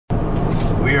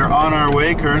We are on our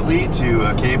way currently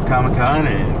to Cape Comic-Con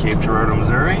in Cape Girardeau,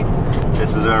 Missouri.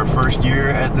 This is our first year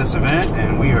at this event,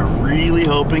 and we are really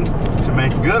hoping to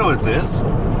make good with this.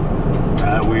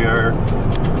 We are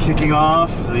kicking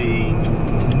off the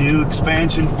new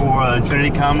expansion for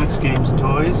Infinity Comics Games and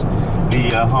Toys,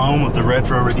 the home of the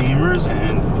Retro Redeemers,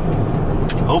 and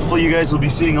hopefully you guys will be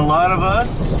seeing a lot of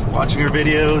us, watching our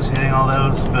videos, hitting all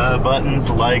those buttons,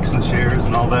 the likes and the shares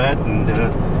and all that,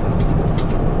 and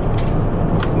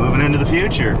moving into the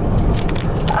future.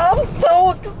 I'm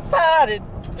so excited.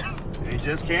 You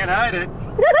just can't hide it.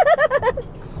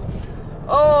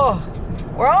 Oh,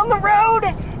 we're on the road,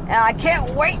 and I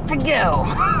can't wait to go.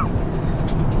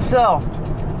 So,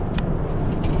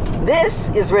 this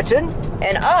is Richard,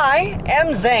 and I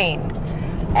am Zane.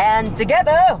 And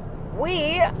together,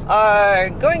 we are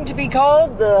going to be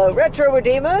called the Retro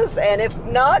Redeemers, and if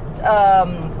not,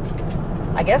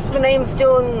 I guess the name's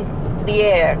still in the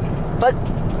air. But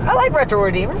I like Retro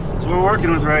Redeemers. So we're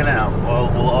working with right now.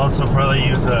 Well, we'll also probably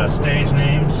use stage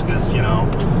names, because, you know,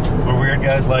 we're weird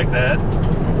guys like that.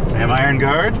 I'm Iron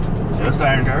Guard, just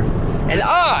Iron Guard. And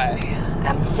I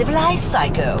am Civilized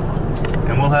Psycho.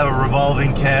 And we'll have a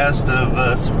revolving cast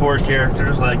of support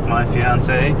characters like my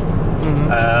fiance,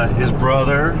 his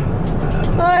brother.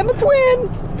 I'm a twin.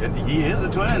 He is a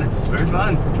twin. It's very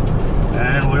fun.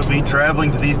 And we'll be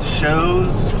traveling to these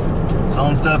shows,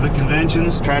 selling stuff at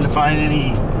conventions, trying to find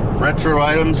any retro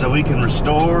items that we can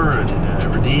restore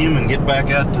and redeem and get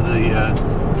back out to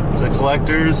the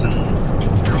collectors and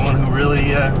everyone who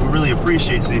really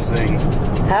appreciates these things.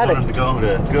 How want them to go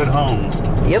to good homes.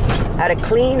 Yep. How to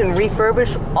clean and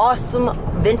refurbish awesome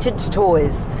vintage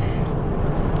toys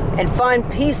and find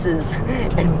pieces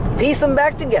and piece them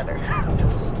back together.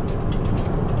 Yes.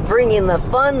 Bringing the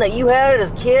fun that you had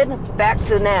as a kid back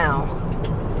to now.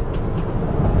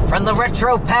 From the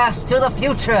retro past to the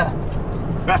future.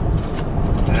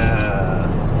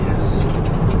 Yes.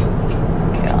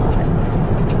 God.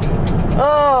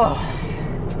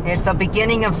 Oh, it's a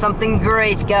beginning of something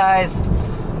great, guys.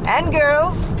 And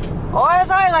girls, or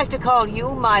as I like to call you,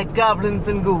 my goblins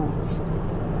and ghouls.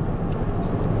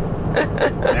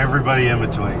 Everybody in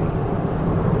between.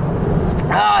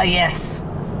 Ah, yes.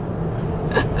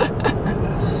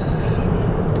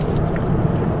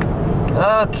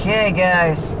 Okay,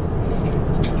 guys.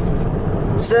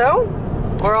 So,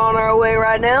 we're on our way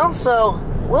right now, so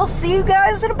we'll see you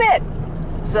guys in a bit.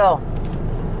 So,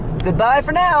 goodbye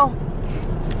for now.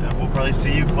 Yeah, we'll probably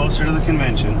see you closer to the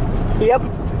convention. Yep.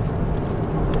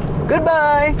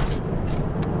 Goodbye.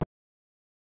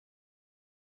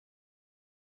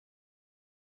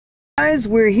 Guys,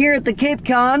 we're here at the Cape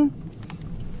Con.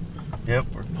 Yep,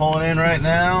 we're pulling in right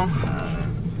now.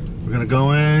 We're gonna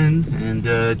go in and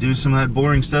do some of that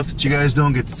boring stuff that you guys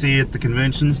don't get to see at the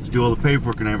conventions, to do all the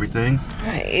paperwork and everything.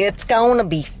 It's gonna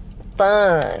be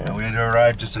fun. And we had to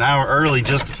arrive just an hour early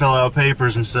just to fill out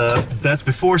papers and stuff. That's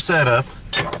before setup.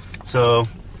 So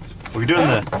we're doing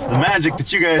the magic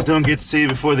that you guys don't get to see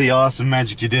before the awesome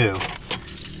magic you do.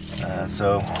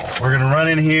 So we're gonna run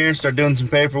in here and start doing some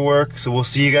paperwork. So we'll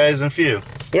see you guys in a few.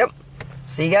 Yep.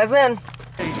 See you guys then.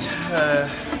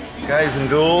 Guys and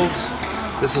ghouls,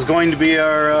 this is going to be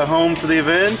our home for the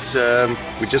event.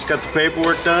 We just got the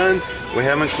paperwork done. We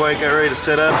haven't quite got ready to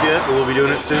set up yet, but we'll be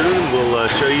doing it soon. We'll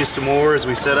show you some more as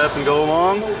we set up and go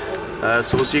along.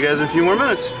 So we'll see you guys in a few more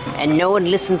minutes. And no one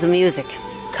listen to music.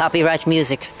 Copyright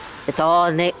music. It's all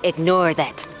ignore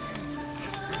that.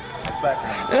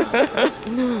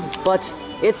 But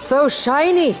it's so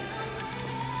shiny.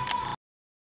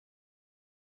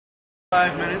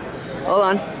 5 minutes. Hold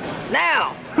on.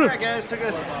 Now. Alright guys, took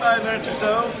us 5 minutes or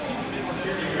so.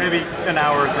 Maybe an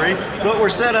hour or 3. But we're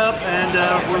set up and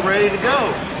we're ready to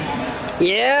go.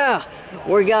 Yeah.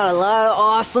 We got a lot of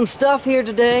awesome stuff here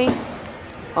today.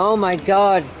 Oh my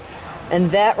god.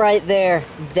 And that right there,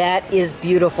 that is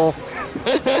beautiful.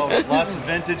 Oh, lots of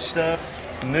vintage stuff,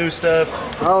 some new stuff.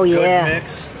 Oh yeah. Good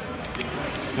mix.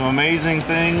 Some amazing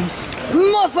things.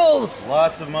 Muscles!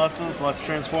 Lots of muscles, lots of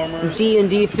Transformers.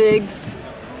 D&D figs.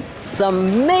 Some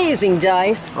amazing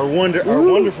dice. Our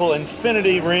wonderful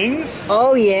infinity rings.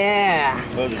 Oh yeah.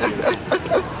 Those are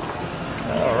beautiful.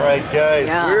 Alright guys,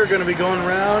 Yeah. we're going to be going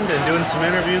around and doing some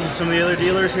interviews with some of the other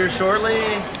dealers here shortly.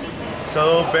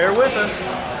 So bear with us.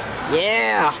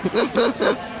 Yeah.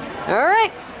 All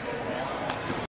right.